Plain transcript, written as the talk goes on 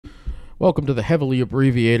Welcome to the heavily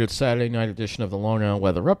abbreviated Saturday night edition of the Long Island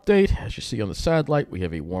Weather Update. As you see on the satellite, we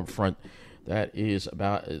have a warm front that is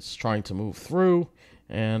trying to move through,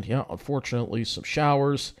 and yeah, unfortunately, some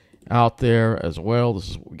showers out there as well.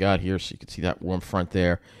 This is what we got here, so you can see that warm front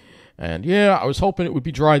there. And yeah, I was hoping it would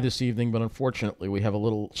be dry this evening, but unfortunately, we have a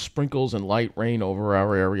little sprinkles and light rain over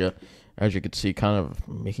our area. As you can see, kind of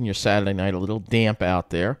making your Saturday night a little damp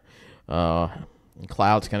out there.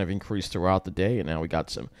 Clouds kind of increased throughout the day, and now we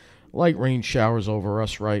got some light rain showers over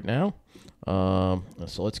us right now. So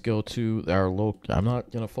let's go to our low. I'm not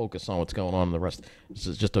going to focus on what's going on in the rest. This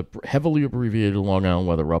is just a heavily abbreviated Long Island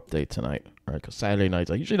weather update tonight. All right, because Saturday nights,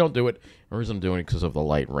 I usually don't do it. The reason I'm doing it because of the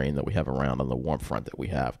light rain that we have around and the warm front that we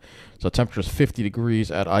have. So temperature is 50 degrees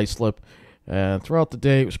at Islip. And throughout the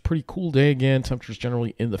day, it was a pretty cool day again. Temperatures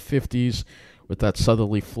generally in the 50s with that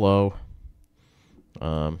southerly flow.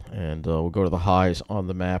 We'll go to the highs on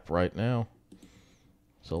the map right now.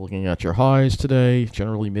 So looking at your highs today,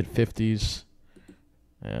 generally mid-50s.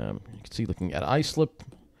 You can see looking at Islip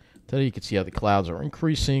today, you can see how the clouds are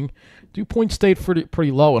increasing. Dew points stayed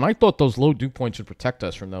pretty low, and I thought those low dew points would protect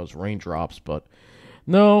us from those raindrops, but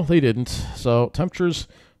no, they didn't. So temperatures,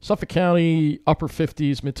 Suffolk County, upper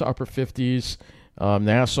 50s, mid to upper 50s.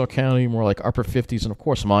 Nassau County, more like upper 50s. And, of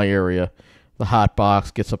course, my area, the hot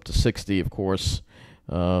box, gets up to 60, of course.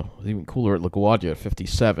 Even cooler at LaGuardia at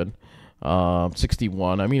 57.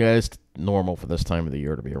 61. I mean, it's normal for this time of the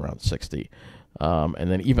year to be around 60.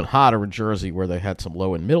 And then even hotter in Jersey, where they had some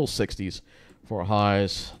low and middle 60s for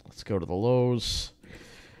highs. Let's go to the lows.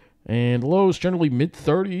 And lows generally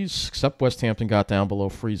mid-30s, except West Hampton got down below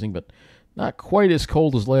freezing, but not quite as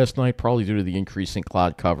cold as last night, probably due to the increasing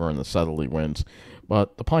cloud cover and the southerly winds.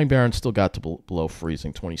 But the Pine Barrens still got to below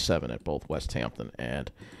freezing, 27 at both West Hampton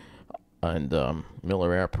and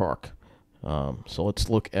Miller Air Park. So let's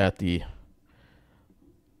look at the...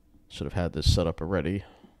 Should have had this set up already.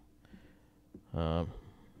 Okay,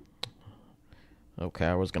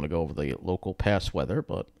 I was going to go over the local past weather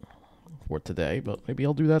for today, but maybe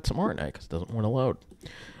I'll do that tomorrow night because it doesn't want to load.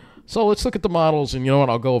 So let's look at the models, and you know what?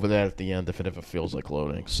 I'll go over that at the end if it ever feels like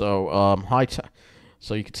loading. So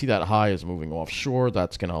so you can see that high is moving offshore.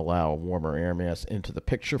 That's going to allow a warmer air mass into the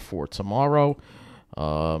picture for tomorrow.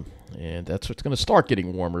 And that's what's going to start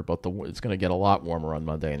getting warmer, but it's going to get a lot warmer on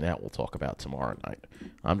Monday, and that we'll talk about tomorrow night.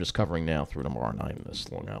 I'm just covering now through tomorrow night in this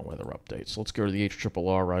Long Island weather update. So let's go to the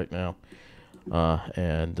HRRR right now.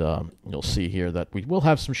 You'll see here that we will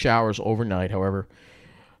have some showers overnight. However,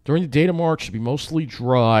 during the day tomorrow, it should be mostly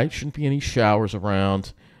dry. Shouldn't be any showers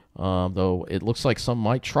around, though it looks like some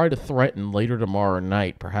might try to threaten later tomorrow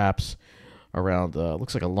night, perhaps around,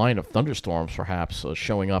 looks like a line of thunderstorms, perhaps,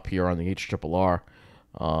 showing up here on the HRRR.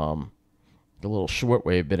 The little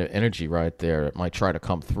shortwave bit of energy right there. It might try to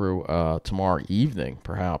come through tomorrow evening,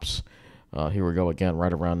 perhaps. Here we go again,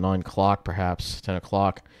 right around 9 o'clock, perhaps 10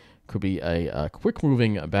 o'clock. Could be a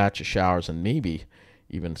quick-moving batch of showers and maybe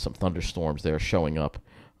even some thunderstorms there showing up.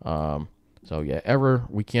 So, yeah,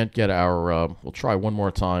 we can't get our... we'll try one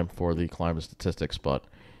more time for the climate statistics, but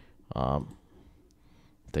if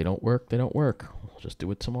they don't work, they don't work. We'll just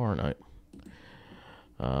do it tomorrow night.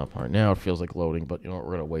 All right, now it feels like loading, but you know what,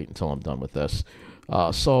 we're going to wait until I'm done with this.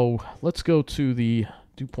 So let's go to the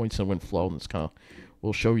dew points and wind flow, and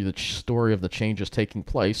we'll show you the story of the changes taking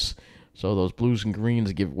place. So those blues and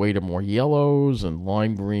greens give way to more yellows and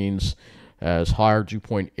lime greens as higher dew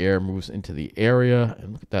point air moves into the area.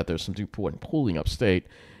 And look at that, there's some dew point pooling upstate,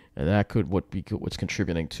 and that could be what's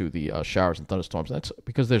contributing to the showers and thunderstorms. That's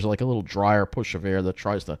because there's like a little drier push of air that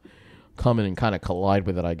tries to come in and kind of collide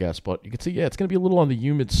with it, I guess. But you can see, it's going to be a little on the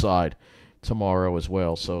humid side tomorrow as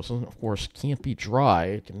well. So of course, can't be dry.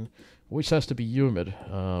 It always has to be humid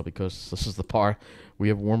because this is the part we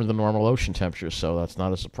have warmer than normal ocean temperatures, so that's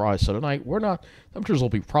not a surprise. So tonight, temperatures will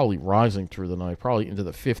be probably rising through the night, probably into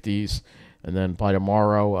the 50s. And then by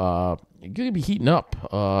tomorrow, you're going to be heating up.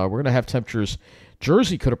 We're going to have temperatures.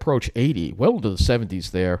 Jersey could approach 80, well into the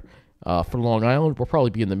 70s there. For Long Island, we'll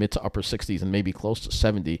probably be in the mid to upper 60s and maybe close to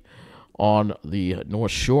 70 on the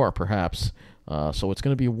North Shore, perhaps. So it's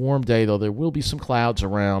going to be a warm day, though there will be some clouds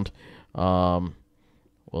around.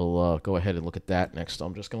 We'll go ahead and look at that next.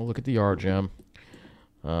 I'm just going to look at the RGM.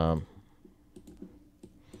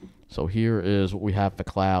 So here is what we have for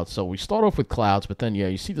clouds. So we start off with clouds, but then,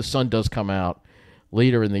 you see the sun does come out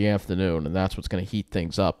later in the afternoon, and that's what's going to heat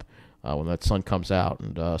things up when that sun comes out,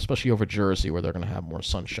 and especially over Jersey where they're going to have more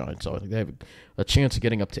sunshine. So I think they have a chance of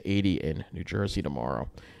getting up to 80 in New Jersey tomorrow.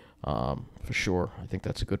 For sure. I think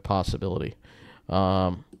that's a good possibility.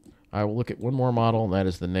 I will look at one more model, and that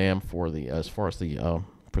is the NAM as far as the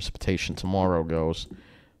precipitation tomorrow goes.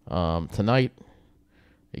 Tonight,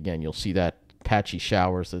 again, you'll see that patchy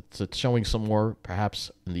showers. It's showing some more,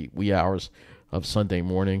 perhaps in the wee hours of Sunday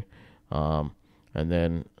morning. And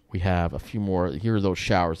then we have a few more. Here are those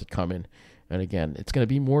showers that come in. And again, it's going to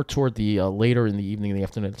be more toward the later in the evening, in the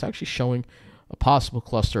afternoon. It's actually showing a possible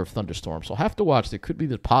cluster of thunderstorms. So I'll have to watch. There could be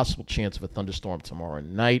the possible chance of a thunderstorm tomorrow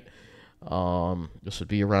night. This would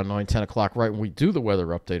be around 9, 10 o'clock, right when we do the weather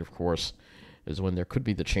update, of course, is when there could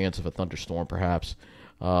be the chance of a thunderstorm, perhaps.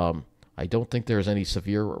 I don't think there's any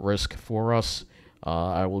severe risk for us.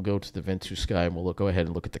 I will go to the Ventu Sky, and we'll go ahead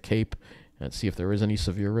and look at the Cape and see if there is any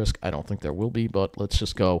severe risk. I don't think there will be, but let's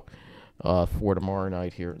just go for tomorrow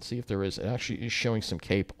night here and see if there is. It actually is showing some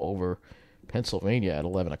Cape over Pennsylvania at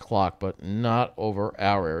 11 o'clock, but not over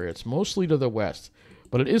our area. It's mostly to the west,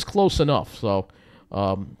 but it is close enough. So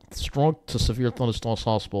strong to severe thunderstorms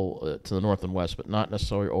possible to the north and west, but not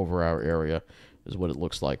necessarily over our area is what it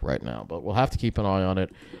looks like right now. But we'll have to keep an eye on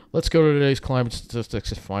it. Let's go to today's climate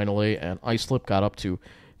statistics finally, and islip got up to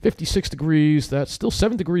 56 degrees. That's still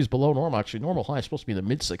 7 degrees below normal. Actually, normal high is supposed to be in the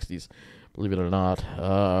mid-60s, believe it or not.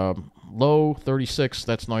 Low 36,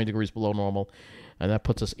 that's 9 degrees below normal, and that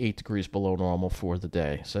puts us 8 degrees below normal for the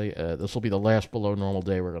day. So this will be the last below normal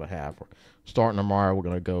day we're going to have. We're starting tomorrow, we're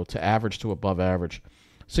going to go to average to above average.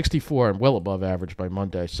 64 and well above average by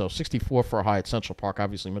Monday. So 64 for a high at Central Park,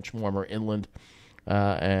 obviously much warmer inland.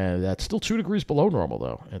 And that's still 2 degrees below normal,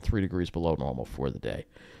 though, and 3 degrees below normal for the day.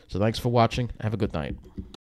 So thanks for watching. Have a good night.